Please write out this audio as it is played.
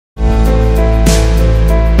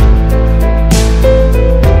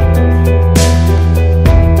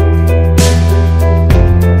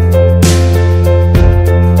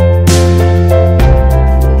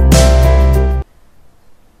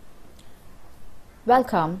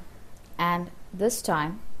Welcome, and this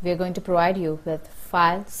time we are going to provide you with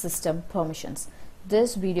file system permissions.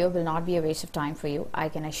 This video will not be a waste of time for you. I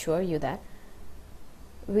can assure you that.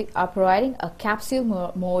 We are providing a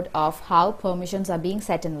capsule mode of how permissions are being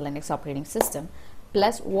set in the Linux operating system,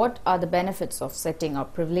 plus what are the benefits of setting or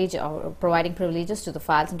providing privileges to the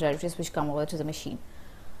files and directories which come over to the machine.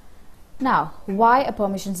 Now, why are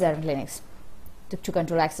permissions there in Linux? To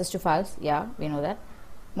control access to files, yeah, we know that.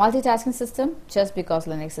 Multitasking system, just because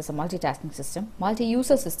Linux is a multitasking system.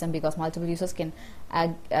 Multi-user system, because multiple users can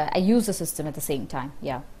use the system at the same time,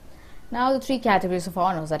 yeah. Now the three categories of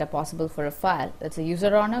owners that are possible for a file. It's a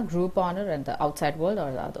user owner, group owner, and the outside world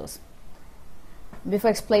or the others. Before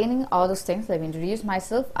explaining all those things, let me introduce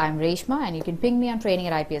myself. I'm Reshma, and you can ping me on training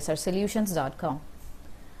at IPSRsolutions.com.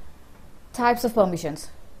 Types of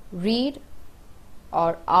permissions: read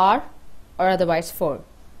or R or otherwise 4,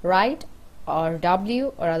 write or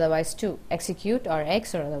W or otherwise 2, execute or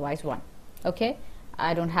X or otherwise 1. Okay,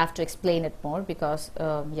 I don't have to explain it more because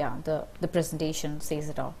the presentation says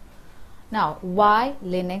it all. Now, why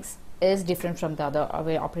Linux is different from the other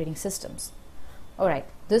operating systems? Alright,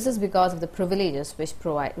 this is because of the privileges which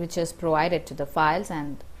is provided to the files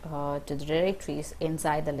and to the directories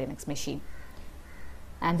inside the Linux machine.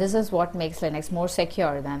 And this is what makes Linux more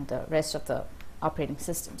secure than the rest of the operating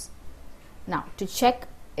systems. Now, to check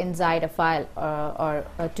inside a file or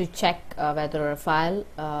to check whether a file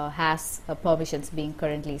has permissions being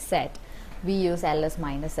currently set, we use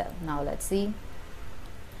ls-l. Now let's see.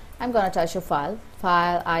 I'm going to touch a file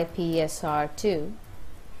IPSR2.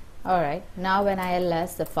 Alright, now when I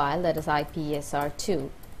ls the file, that is IPSR2,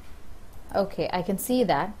 okay, I can see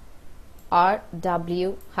that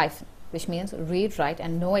RW-, which means read, write,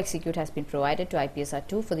 and no execute has been provided to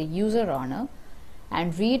IPSR2 for the user owner,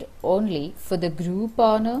 and read only for the group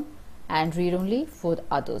owner, and read only for the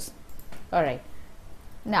others. Alright,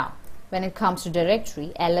 now when it comes to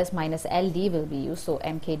directory, ls-ld will be used, so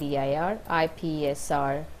mkdir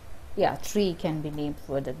IPSR 3 can be named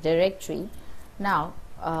for the directory. Now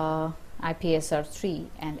IPSR3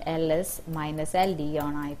 and ls-ld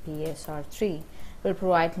on IPSR3 will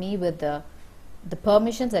provide me with the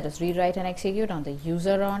permissions, that is read, write, and execute on the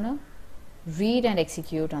user owner, read and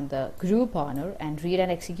execute on the group owner, and read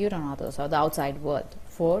and execute on others or the outside world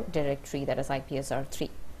for directory, that is IPSR3.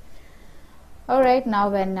 Alright, now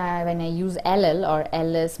when I use ll or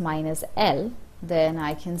ls-l, then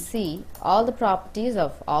I can see all the properties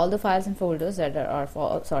of all the files and folders that are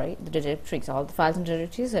the directories, all the files and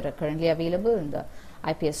directories that are currently available in the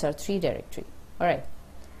IPSR3 directory. Alright,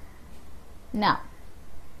 now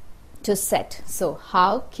to set, so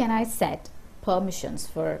how can I set permissions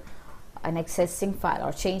for an existing file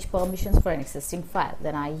or change permissions for an existing file?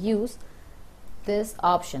 Then I use this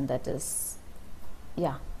option, that is,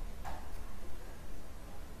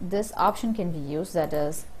 this option can be used, that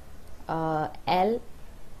is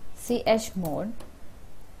chmod.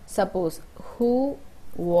 Suppose who,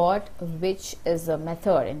 what, which is the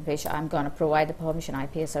method in which I'm going to provide the permission.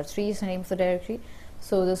 IPSR3 is the name of the directory,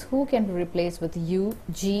 so this who can be replaced with U,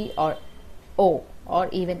 G, or O, or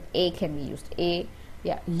even A can be used.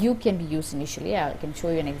 U can be used initially. I can show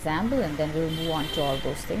you an example and then we'll move on to all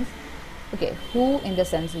those things. Okay, who in the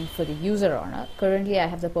sense for the user owner. Currently I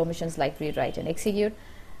have the permissions like read, write, and execute.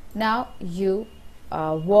 Now you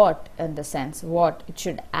what in the sense what it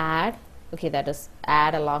should add. Okay, that is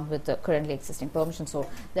add along with the currently existing permission. So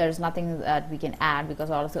there is nothing that we can add because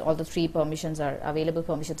all the three permissions are available,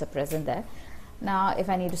 permissions are present there. Now if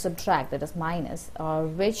I need to subtract, that is minus, or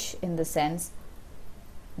which in the sense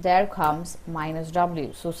there comes minus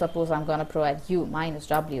W. So suppose I'm going to provide U minus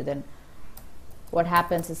W, then what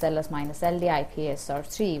happens is ls-ld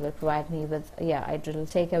IPSR3 will provide me with, it will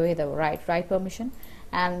take away the write permission,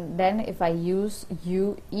 and then if I use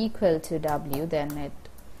U equal to W, then it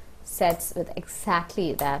sets with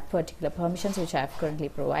exactly that particular permissions which I have currently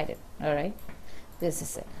provided. Alright, this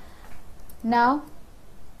is it. Now,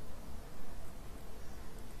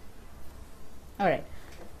 alright,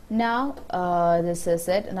 now this is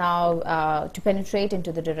it. Now to penetrate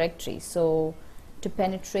into the directory, so to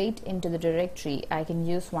penetrate into the directory I can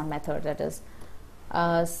use one method, that is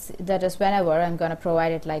whenever I'm going to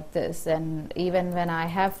provide it like this, and even when I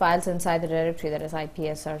have files inside the directory, that is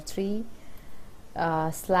IPSR3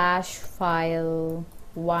 /file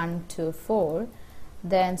 1 to 4,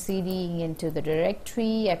 then cding into the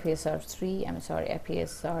directory IPSR3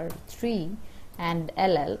 and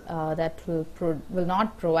LL, that will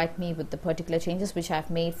not provide me with the particular changes which I have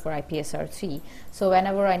made for IPSR3. So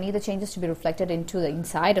whenever I need the changes to be reflected into the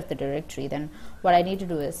inside of the directory, then what I need to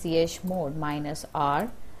do is chmod -r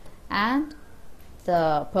and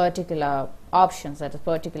the particular options, that is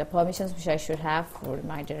particular permissions which I should have for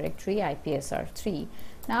my directory IPSR3.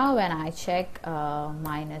 Now when I check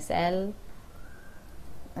 -L,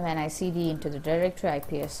 when I cd into the directory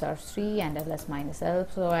IPSR3 and ls-l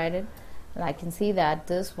provided, I can see that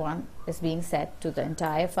this one is being set to the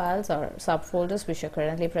entire files or subfolders which are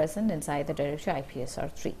currently present inside the directory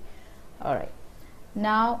IPSR3. Alright,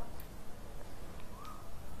 now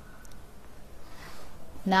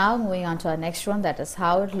moving on to our next one, that is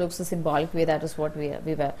how it looks the symbolic way. That is what we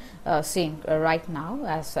were seeing right now.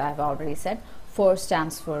 As I have already said, 4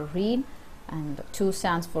 stands for read, and 2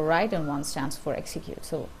 stands for write, and 1 stands for execute.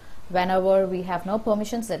 So whenever we have no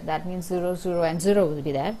permissions, that means 0, 0 and 0 will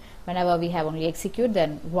be there. Whenever we have only execute,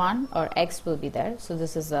 then 1 or X will be there. So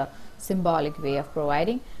this is a symbolic way of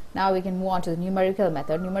providing. Now we can move on to the numerical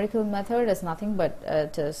method. Numerical method is nothing but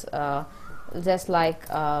it is just like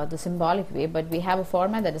the symbolic way, but we have a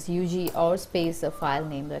format that is UG or space a file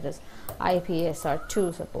name, that is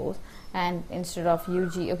IPSR2 suppose, and instead of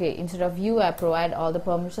UG, instead of U, I provide all the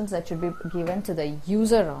permissions that should be given to the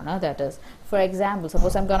user owner. That is, for example,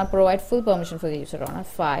 suppose I'm going to provide full permission for the user owner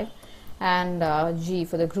 5, and G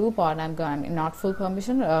for the group owner, I'm going not full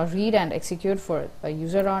permission, read and execute for a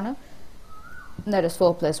user owner, that is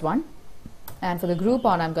 4 plus 1. And for the group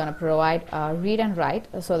on, I'm going to provide read and write,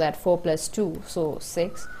 so that 4 plus 2, so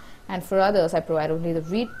 6. And for others, I provide only the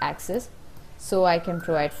read access, so I can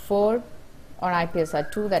provide 4 on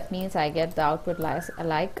IPSR2. That means I get the output like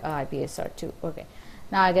IPSR2. Okay,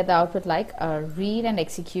 now I get the output like read and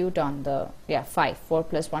execute on the 5. 4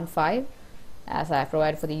 plus 1, 5, as I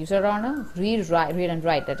provide for the user owner. Read and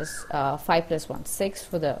write, that is 5 plus 1, 6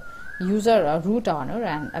 for the user root owner,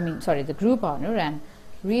 and the group owner, and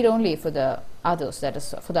read only for the others, that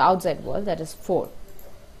is for the outside world, that is 4.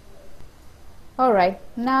 Alright,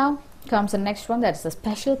 now comes the next one, that is the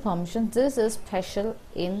special permission. This is special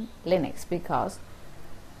in Linux because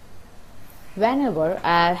whenever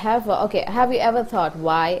I have have you ever thought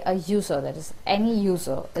why a user, that is any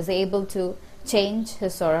user, is able to change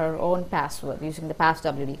his or her own password using the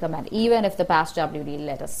passwd command, even if the passwd,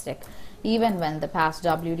 let us check, even when the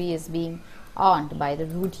passwd is being owned by the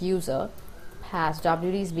root user,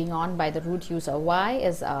 passwd is being on by the root user. Why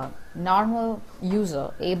is a normal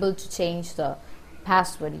user able to change the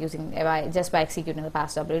password using just by executing the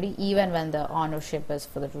passwd, even when the ownership is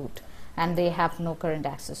for the root and they have no current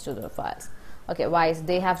access to the files? Okay, why is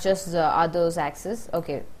they have just the others access?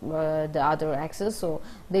 Okay, the other access, so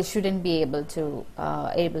they shouldn't be able to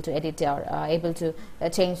edit or able to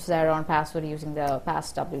change their own password using the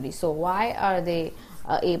passwd. So why are they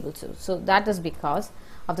able to? So that is because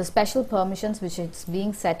of the special permissions which is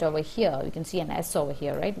being set over here. You can see an S over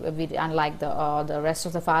here, right? Unlike the rest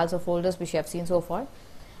of the files or folders which you have seen so far,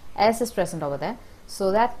 S is present over there.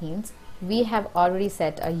 So that means we have already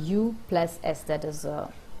set a U plus S, that is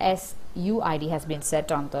S UID has been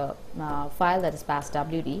set on the file, that is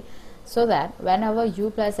passwd, so that whenever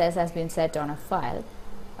U plus S has been set on a file,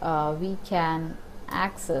 we can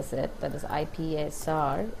access it, that is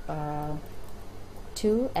IPSR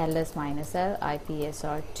 2 ls-l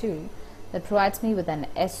IPSR2, that provides me with an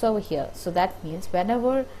S over here. So that means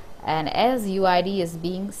whenever an S UID is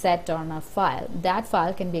being set on a file, that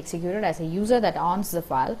file can be executed as a user that owns the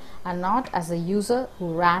file and not as a user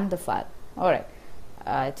who ran the file. Alright,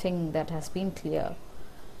 I think that has been clear.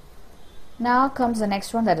 Now comes the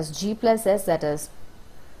next one, that is G plus S, that is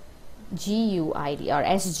GUID or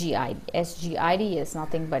SGID. SGID is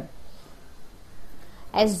nothing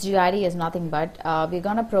but we're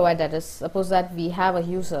going to provide, that is, suppose that we have a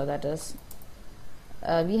user that is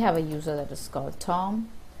called Tom.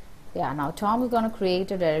 Yeah, now Tom is going to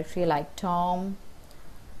create a directory like Tom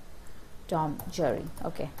Jerry.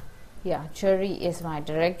 Okay, yeah, Jerry is my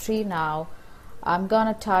directory. Now I'm going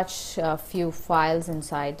to touch a few files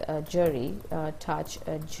inside Jerry. Touch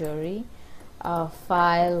Jerry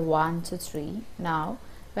file 1 to 3. Now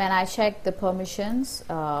when I check the permissions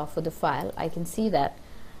for the file, I can see that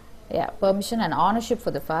permission and ownership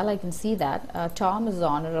for the file, I can see that Tom is the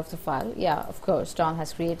owner of the file. Yeah, of course, Tom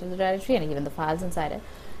has created the directory and even the files inside it.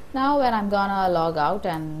 Now when I'm gonna log out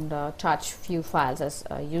and touch few files as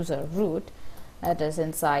user root, that is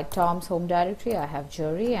inside Tom's home directory, I have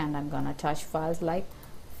Jerry, and I'm gonna touch files like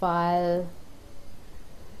file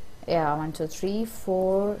 1 2 3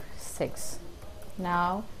 4 6.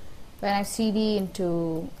 Now when I cd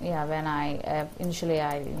into initially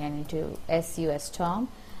I need to su as Tom,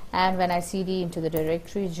 and when I cd into the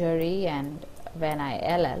directory Jerry, and when I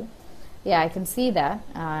ll, I can see that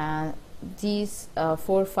these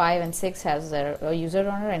 4 5 and 6 has their user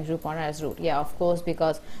owner and group owner as root. Yeah, of course,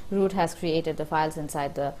 because root has created the files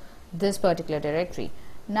inside this particular directory.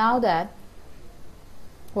 Now that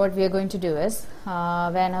what we are going to do is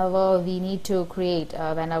whenever we need to create,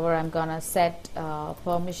 whenever I'm gonna set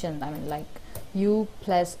permission, I mean like u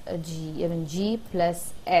plus g, even g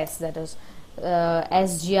plus s, that is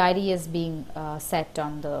sgid is being set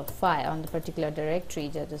on the file, on the particular directory,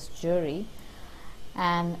 that is jury.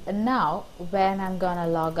 And now when I'm gonna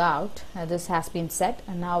log out, this has been set,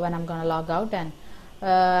 and now when I'm gonna log out and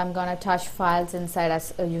I'm gonna touch files inside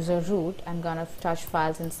as a user root, I'm gonna touch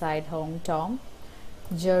files inside home tom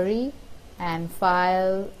jury and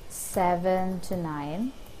file 7 to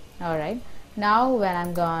 9. Alright, now when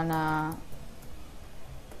I'm gonna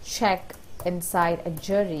check inside a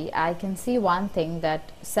jury, I can see one thing,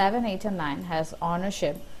 that 7, 8 and 9 has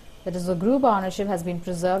ownership, that is the group ownership has been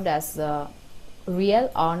preserved as the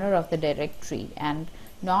real owner of the directory and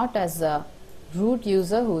not as the root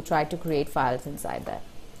user who tried to create files inside that.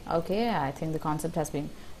 Okay, I think the concept has been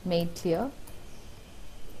made clear.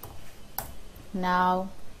 Now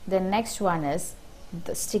the next one is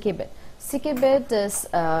the sticky bit. Sticky bit is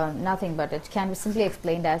nothing but it can be simply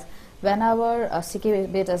explained as whenever a sticky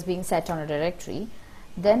bit is being set on a directory,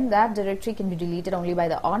 then that directory can be deleted only by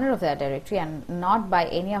the owner of that directory and not by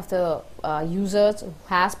any of the users who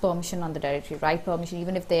has permission on the directory, write permission.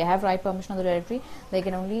 Even if they have write permission on the directory, they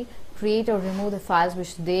can only create or remove the files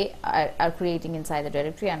which they are creating inside the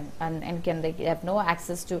directory, and they have no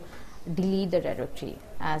access to delete the directory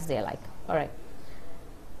as they like. Alright,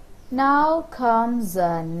 now comes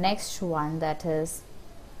the next one, that is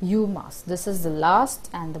umask. This is the last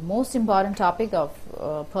and the most important topic of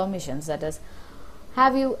permissions, that is,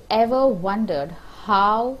 have you ever wondered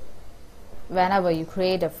how whenever you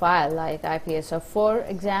create a file like IPSR, for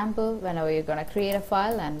example, whenever you're going to create a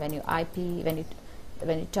file and when you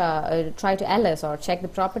try to ls or check the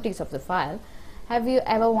properties of the file, have you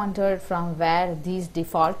ever wondered from where these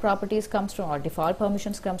default properties comes from or default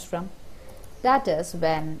permissions comes from? That is,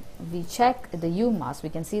 when we check the umask, we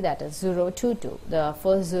can see that is 022. The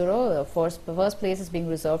first zero, the first place is being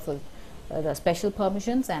reserved for the special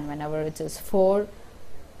permissions, and whenever it is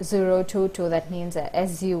 4022, that means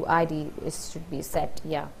SUID should be set.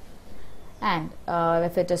 Yeah, and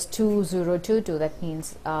if it is 2022, that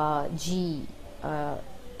means SGID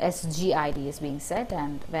is being set,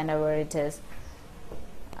 and whenever it is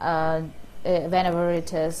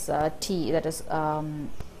T, that is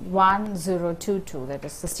 1022, that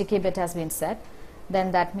is the sticky bit has been set,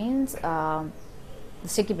 then that means the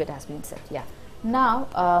sticky bit has been set. Yeah. Now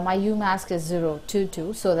my umask is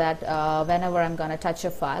 022, so that whenever I'm going to touch a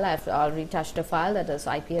file, I've already touched a file, that is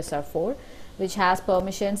IPSR 4, which has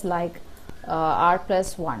permissions like R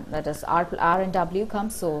plus 1, that is R and W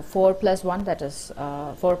comes, so 4 plus 1, that is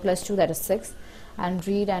 4 plus 2, that is 6, and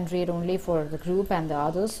read only for the group and the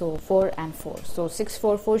others, so 4 and 4. So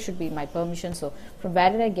 644 should be my permission. So from where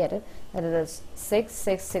did I get it? That it is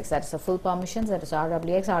 666, that is the full permissions, that is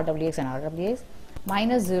RWX, RWX and RWX,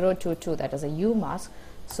 minus 022, that is a umask.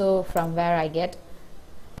 So from where I get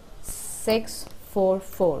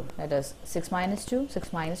 644, that is 6 minus 2,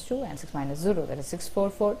 6 minus 2 and 6 minus 0, that is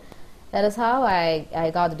 644. That is how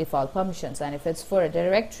I got the default permissions. And if it's for a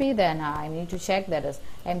directory, then I need to check, that is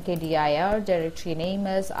mkdir, directory name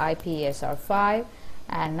is IPSR5,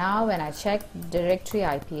 and now when I check directory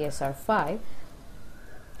IPSR5,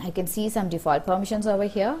 I can see some default permissions over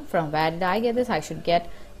here. From where did I get this? I should get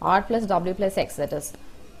R plus W plus X, that is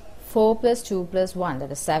 4 plus 2 plus 1,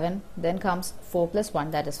 that is 7, then comes 4 plus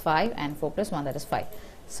 1, that is 5, and 4 plus 1, that is 5.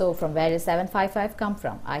 So from where does 755 come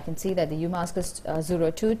from? I can see that the umask is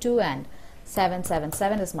 022 and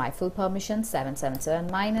 777 is my full permission. 777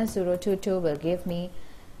 minus 022 will give me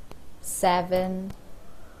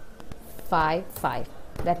 755.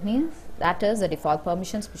 That means that is the default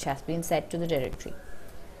permissions which has been set to the directory.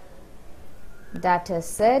 That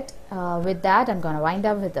is it. With that, I'm going to wind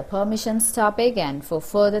up with the permissions topic, and for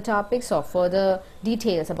further topics or further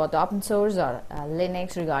details about the open source or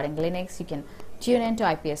Linux, regarding Linux, you can tune in to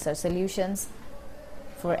IPSR Solutions.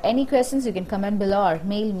 For any questions, you can comment below or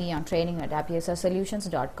mail me on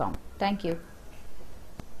training@ipsrsolutions.com. Thank you.